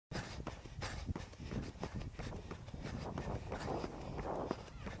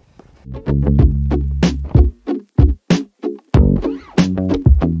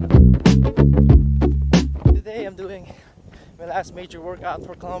last major workout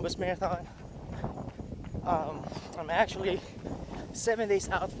for Columbus Marathon. I'm actually 7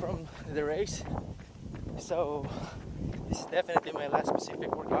 days out from the race, so this is definitely my last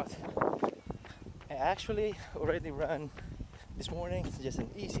specific workout. I actually already ran this morning. It's just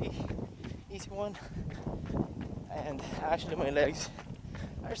an easy one, and actually my legs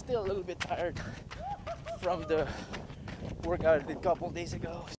are still a little bit tired from the workout I did a couple days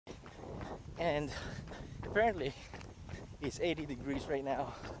ago. And apparently it's 80 degrees right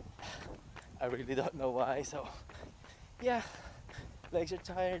now. I really don't know why. So yeah, legs are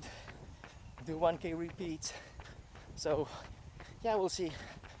tired. Do 1K repeats. So yeah, we'll see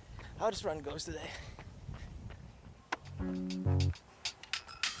how this run goes today.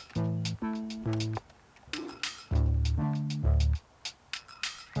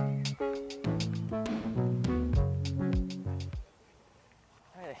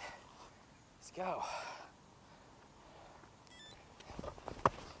 Hey, let's go.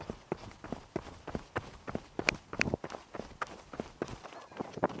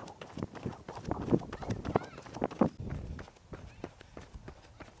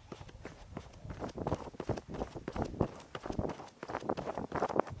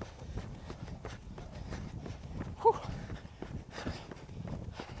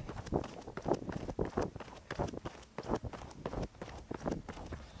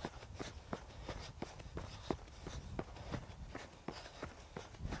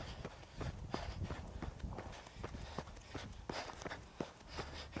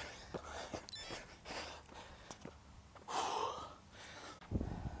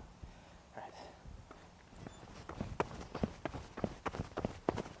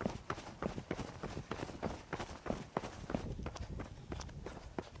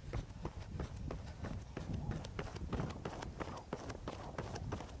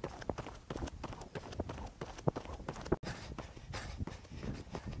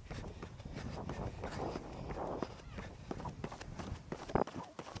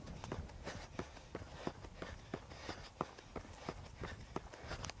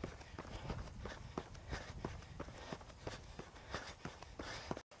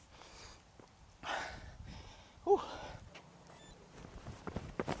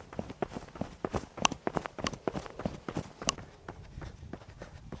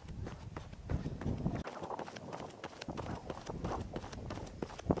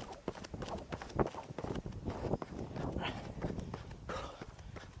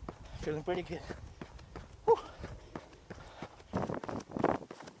 Feeling pretty good. Whew.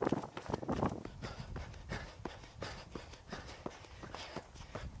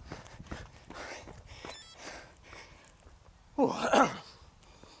 Whew.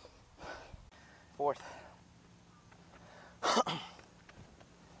 Fourth.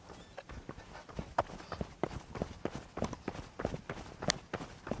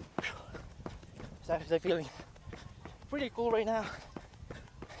 It's actually feeling pretty cool right now.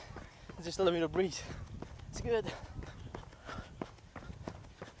 Just a little bit of breeze. It's good.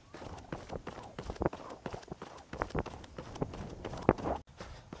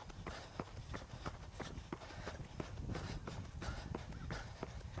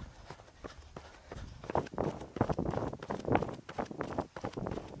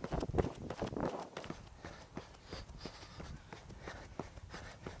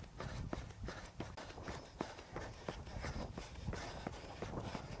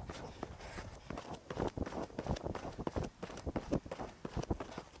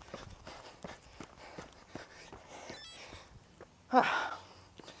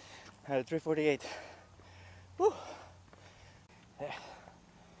 At 3:48. Whew. Yeah.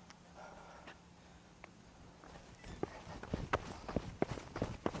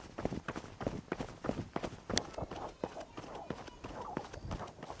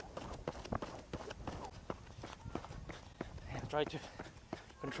 And try to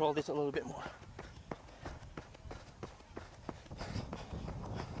control this a little bit more.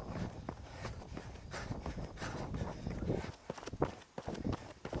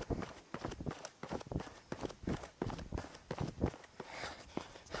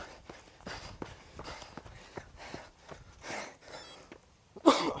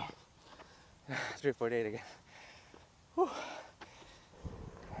 It's 3:48 again. Whew.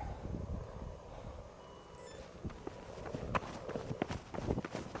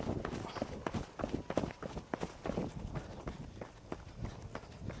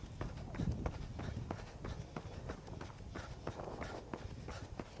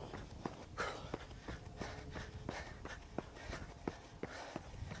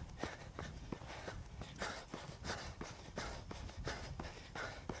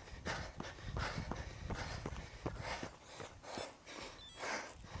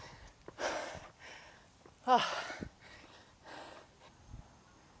 Ah.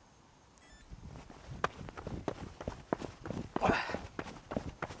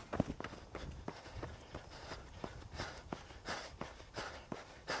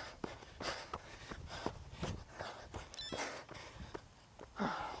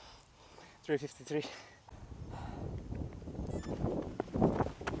 353.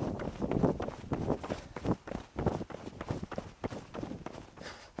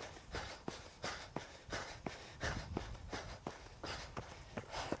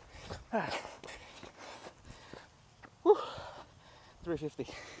 Whew. 350.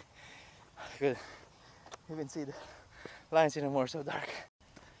 Good. You can see the lines anymore, so dark.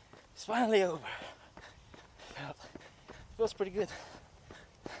 It's finally over. Feels pretty good.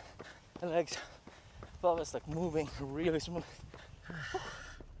 The legs felt it's like moving really smooth.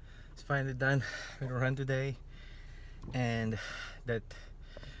 It's finally done with a run today, and that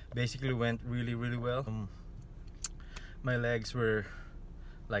basically went really well. My legs were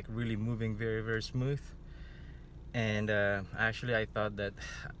like really moving very smooth, and actually I thought that,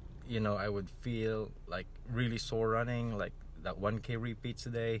 you know, I would feel like really sore running like that 1K repeats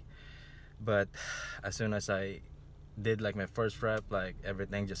today, but as soon as I did like my first rep, like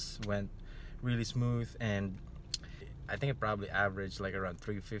everything just went really smooth, and I think it probably averaged like around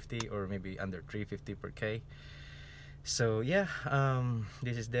 350 or maybe under 350 per K. So yeah,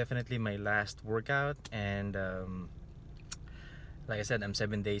 this is definitely my last workout, and like I said, I'm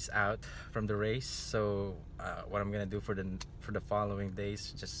 7 days out from the race. So what I'm gonna do for the following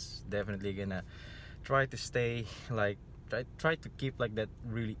days, just definitely gonna try to stay like try to keep like that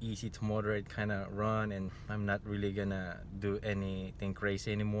really easy to moderate kind of run, and I'm not really gonna do anything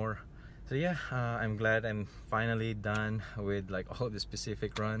crazy anymore. So yeah, I'm glad I'm finally done with like all the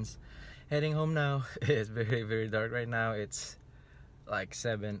specific runs. Heading home now. It's very dark right now. It's like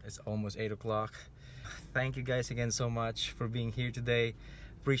 7, it's almost 8 o'clock. Thank you guys again so much for being here today.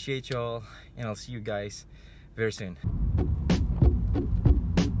 Appreciate y'all, and I'll see you guys very soon.